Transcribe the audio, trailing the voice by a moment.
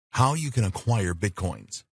How you can acquire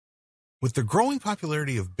Bitcoins. With the growing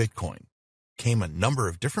popularity of Bitcoin came a number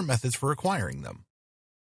of different methods for acquiring them.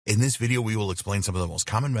 In this video, we will explain some of the most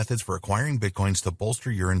common methods for acquiring Bitcoins to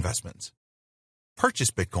bolster your investments.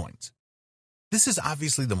 Purchase Bitcoins. This is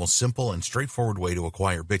obviously the most simple and straightforward way to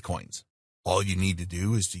acquire Bitcoins. All you need to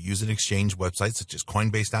do is to use an exchange website such as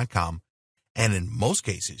Coinbase.com, and in most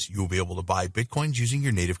cases, you will be able to buy Bitcoins using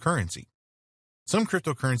your native currency. Some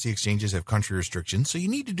cryptocurrency exchanges have country restrictions, so you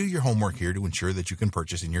need to do your homework here to ensure that you can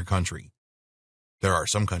purchase in your country. There are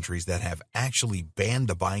some countries that have actually banned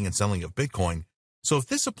the buying and selling of Bitcoin, so if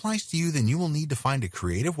this applies to you, then you will need to find a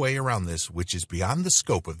creative way around this, which is beyond the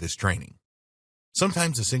scope of this training.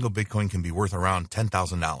 Sometimes a single Bitcoin can be worth around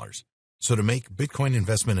 $10,000, so to make Bitcoin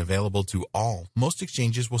investment available to all, most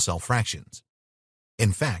exchanges will sell fractions.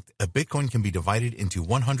 In fact, a Bitcoin can be divided into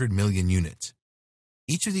 100 million units.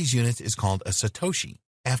 Each of these units is called a Satoshi,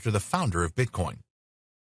 after the founder of Bitcoin.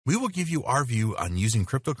 We will give you our view on using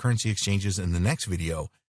cryptocurrency exchanges in the next video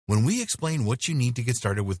when we explain what you need to get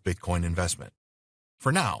started with Bitcoin investment.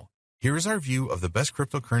 For now, here is our view of the best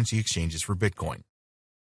cryptocurrency exchanges for Bitcoin.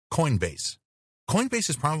 Coinbase. Coinbase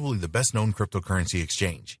is probably the best known cryptocurrency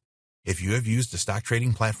exchange. If you have used a stock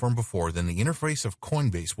trading platform before, then the interface of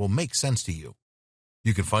Coinbase will make sense to you.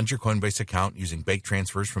 You can fund your Coinbase account using bank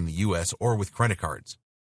transfers from the US or with credit cards.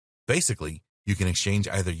 Basically, you can exchange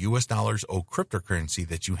either US dollars or cryptocurrency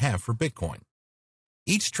that you have for Bitcoin.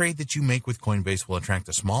 Each trade that you make with Coinbase will attract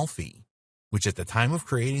a small fee, which at the time of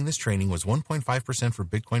creating this training was 1.5% for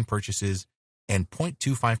Bitcoin purchases and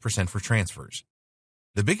 0.25% for transfers.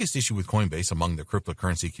 The biggest issue with Coinbase among the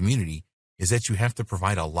cryptocurrency community is that you have to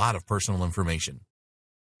provide a lot of personal information.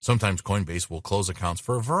 Sometimes Coinbase will close accounts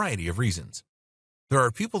for a variety of reasons. There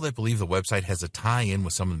are people that believe the website has a tie-in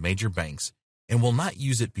with some of the major banks and will not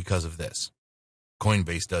use it because of this.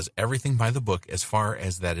 Coinbase does everything by the book as far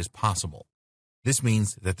as that is possible. This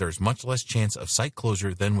means that there is much less chance of site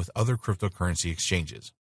closure than with other cryptocurrency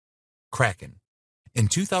exchanges. Kraken. In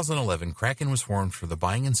 2011, Kraken was formed for the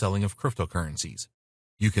buying and selling of cryptocurrencies.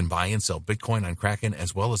 You can buy and sell Bitcoin on Kraken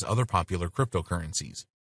as well as other popular cryptocurrencies.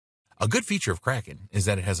 A good feature of Kraken is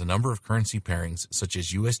that it has a number of currency pairings such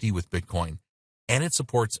as USD with Bitcoin, and it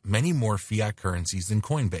supports many more fiat currencies than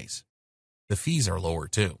Coinbase. The fees are lower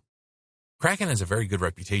too. Kraken has a very good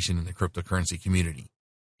reputation in the cryptocurrency community.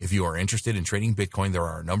 If you are interested in trading Bitcoin, there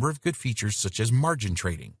are a number of good features such as margin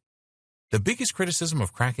trading. The biggest criticism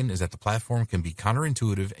of Kraken is that the platform can be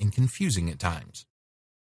counterintuitive and confusing at times.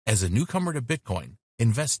 As a newcomer to Bitcoin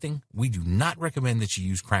investing, we do not recommend that you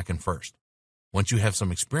use Kraken first. Once you have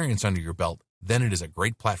some experience under your belt, then it is a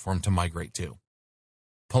great platform to migrate to.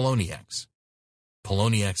 Poloniex.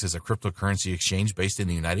 Poloniex is a cryptocurrency exchange based in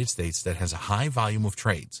the United States that has a high volume of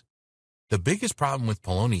trades. The biggest problem with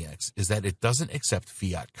Poloniex is that it doesn't accept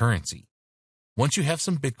fiat currency. Once you have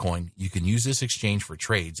some Bitcoin, you can use this exchange for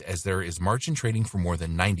trades as there is margin trading for more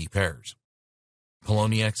than 90 pairs.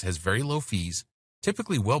 Poloniex has very low fees,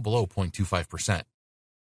 typically well below 0.25%.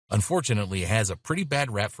 Unfortunately, it has a pretty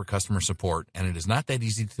bad rap for customer support, and it is not that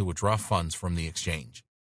easy to withdraw funds from the exchange.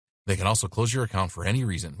 They can also close your account for any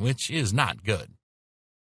reason, which is not good.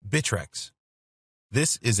 Bittrex.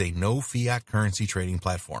 This is a no fiat currency trading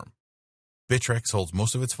platform. Bittrex holds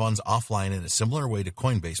most of its funds offline in a similar way to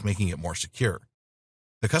Coinbase, making it more secure.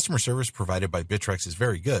 The customer service provided by Bittrex is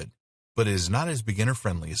very good, but it is not as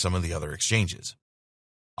beginner-friendly as some of the other exchanges.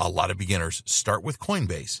 A lot of beginners start with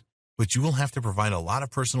Coinbase, but you will have to provide a lot of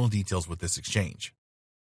personal details with this exchange.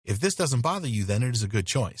 If this doesn't bother you, then it is a good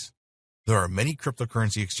choice. There are many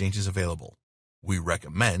cryptocurrency exchanges available. We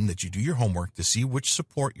recommend that you do your homework to see which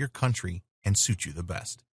support your country and suit you the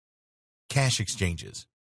best. Cash exchanges.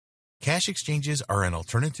 Cash exchanges are an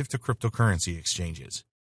alternative to cryptocurrency exchanges.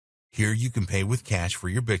 Here you can pay with cash for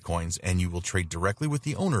your Bitcoins and you will trade directly with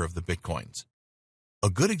the owner of the Bitcoins. A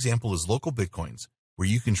good example is Local Bitcoins, where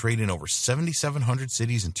you can trade in over 7,700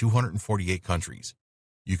 cities in 248 countries.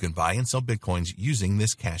 You can buy and sell Bitcoins using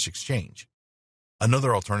this cash exchange.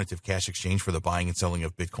 Another alternative cash exchange for the buying and selling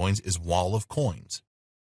of Bitcoins is Wall of Coins.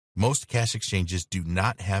 Most cash exchanges do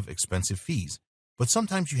not have expensive fees, but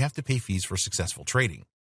sometimes you have to pay fees for successful trading.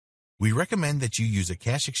 We recommend that you use a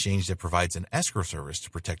cash exchange that provides an escrow service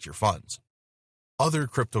to protect your funds. Other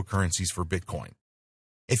cryptocurrencies for Bitcoin.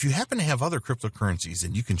 If you happen to have other cryptocurrencies,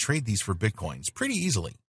 then you can trade these for Bitcoins pretty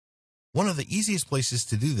easily. One of the easiest places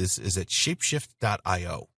to do this is at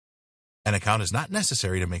shapeshift.io. An account is not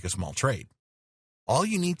necessary to make a small trade. All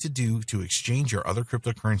you need to do to exchange your other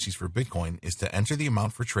cryptocurrencies for Bitcoin is to enter the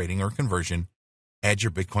amount for trading or conversion, add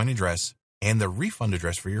your Bitcoin address, and the refund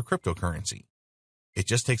address for your cryptocurrency. It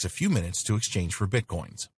just takes a few minutes to exchange for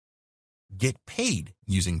Bitcoins. Get paid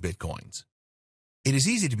using Bitcoins. It is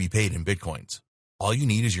easy to be paid in Bitcoins. All you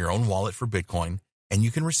need is your own wallet for Bitcoin, and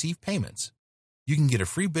you can receive payments. You can get a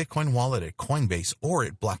free Bitcoin wallet at Coinbase or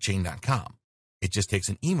at blockchain.com. It just takes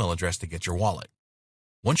an email address to get your wallet.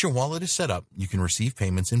 Once your wallet is set up, you can receive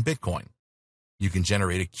payments in Bitcoin. You can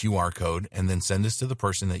generate a QR code and then send this to the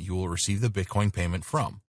person that you will receive the Bitcoin payment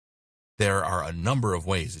from. There are a number of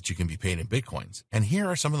ways that you can be paid in Bitcoins, and here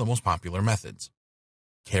are some of the most popular methods.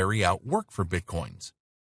 Carry out work for Bitcoins.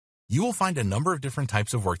 You will find a number of different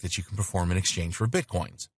types of work that you can perform in exchange for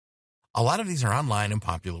Bitcoins. A lot of these are online and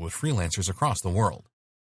popular with freelancers across the world.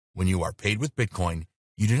 When you are paid with Bitcoin,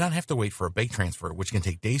 you do not have to wait for a bank transfer, which can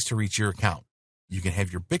take days to reach your account. You can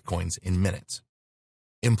have your Bitcoins in minutes.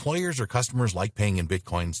 Employers or customers like paying in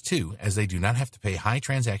Bitcoins too, as they do not have to pay high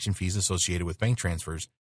transaction fees associated with bank transfers,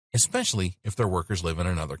 especially if their workers live in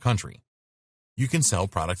another country. You can sell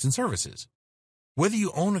products and services. Whether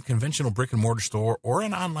you own a conventional brick-and-mortar store or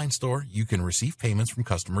an online store, you can receive payments from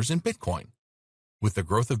customers in Bitcoin. With the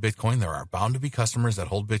growth of Bitcoin, there are bound to be customers that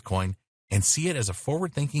hold Bitcoin and see it as a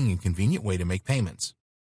forward-thinking and convenient way to make payments.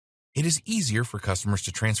 It is easier for customers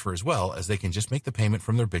to transfer as well, as they can just make the payment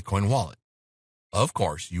from their Bitcoin wallet. Of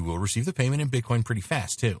course, you will receive the payment in Bitcoin pretty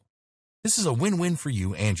fast too. This is a win-win for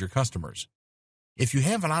you and your customers. If you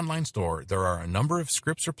have an online store, there are a number of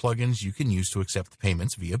scripts or plugins you can use to accept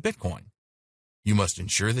payments via Bitcoin. You must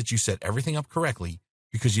ensure that you set everything up correctly,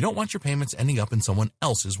 because you don't want your payments ending up in someone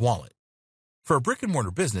else's wallet. For a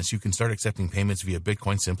brick-and-mortar business, you can start accepting payments via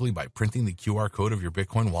Bitcoin simply by printing the QR code of your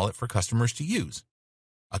Bitcoin wallet for customers to use.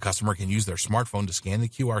 A customer can use their smartphone to scan the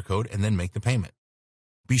QR code and then make the payment.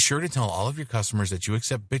 Be sure to tell all of your customers that you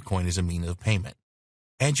accept Bitcoin as a means of payment.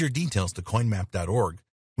 Add your details to coinmap.org,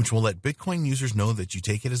 which will let Bitcoin users know that you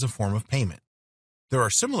take it as a form of payment. There are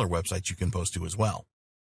similar websites you can post to as well.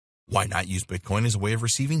 Why not use Bitcoin as a way of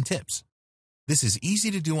receiving tips? This is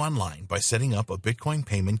easy to do online by setting up a Bitcoin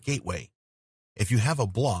payment gateway. If you have a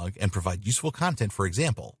blog and provide useful content, for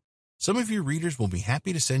example, some of your readers will be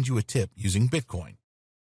happy to send you a tip using Bitcoin.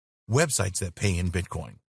 Websites that pay in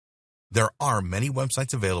Bitcoin. There are many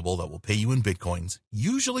websites available that will pay you in Bitcoins,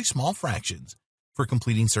 usually small fractions, for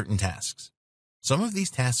completing certain tasks. Some of these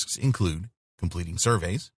tasks include completing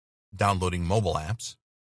surveys, downloading mobile apps,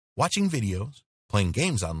 watching videos, playing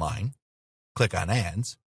games online, click on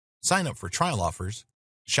ads, sign up for trial offers,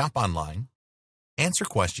 shop online, answer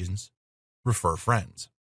questions, refer friends.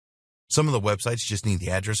 Some of the websites just need the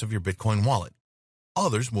address of your Bitcoin wallet.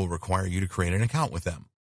 Others will require you to create an account with them.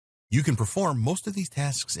 You can perform most of these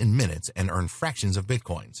tasks in minutes and earn fractions of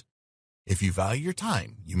Bitcoins. If you value your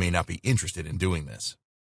time, you may not be interested in doing this.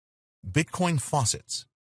 Bitcoin faucets.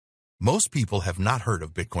 Most people have not heard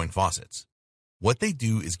of Bitcoin faucets. What they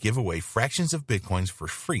do is give away fractions of Bitcoins for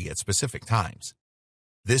free at specific times.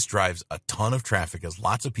 This drives a ton of traffic, as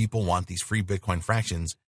lots of people want these free Bitcoin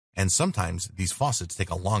fractions, and sometimes these faucets take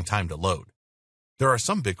a long time to load. There are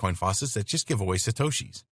some Bitcoin faucets that just give away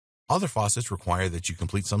Satoshis. Other faucets require that you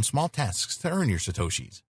complete some small tasks to earn your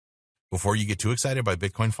Satoshis. Before you get too excited by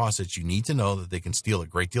Bitcoin faucets, you need to know that they can steal a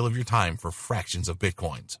great deal of your time for fractions of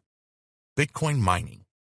Bitcoins. Bitcoin mining.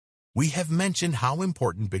 We have mentioned how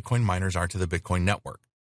important Bitcoin miners are to the Bitcoin network.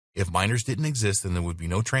 If miners didn't exist, then there would be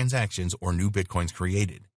no transactions or new Bitcoins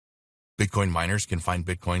created. Bitcoin miners can find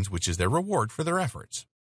Bitcoins, which is their reward for their efforts.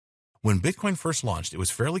 When Bitcoin first launched, it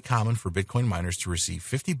was fairly common for Bitcoin miners to receive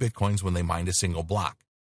 50 Bitcoins when they mined a single block.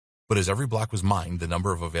 But as every block was mined, the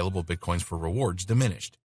number of available Bitcoins for rewards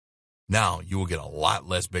diminished. Now you will get a lot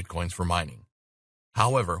less Bitcoins for mining.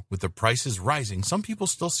 However, with the prices rising, some people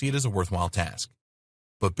still see it as a worthwhile task.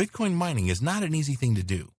 But Bitcoin mining is not an easy thing to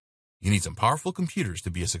do. You need some powerful computers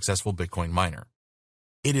to be a successful Bitcoin miner.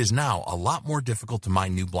 It is now a lot more difficult to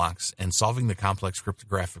mine new blocks, and solving the complex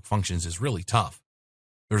cryptographic functions is really tough.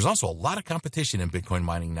 There's also a lot of competition in Bitcoin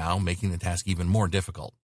mining now, making the task even more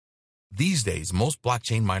difficult. These days, most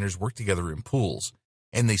blockchain miners work together in pools,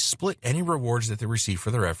 and they split any rewards that they receive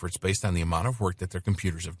for their efforts based on the amount of work that their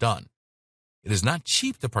computers have done. It is not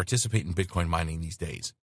cheap to participate in Bitcoin mining these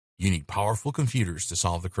days. You need powerful computers to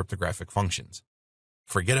solve the cryptographic functions.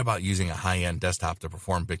 Forget about using a high-end desktop to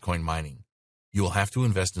perform Bitcoin mining. You will have to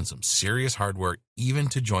invest in some serious hardware even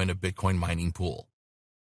to join a Bitcoin mining pool.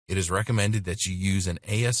 It is recommended that you use an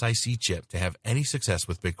ASIC chip to have any success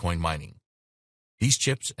with Bitcoin mining. These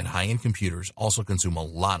chips and high-end computers also consume a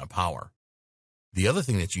lot of power. The other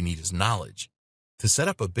thing that you need is knowledge. To set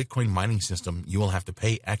up a Bitcoin mining system, you will have to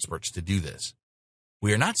pay experts to do this.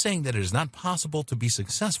 We are not saying that it is not possible to be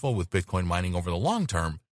successful with Bitcoin mining over the long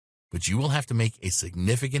term, but you will have to make a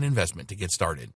significant investment to get started.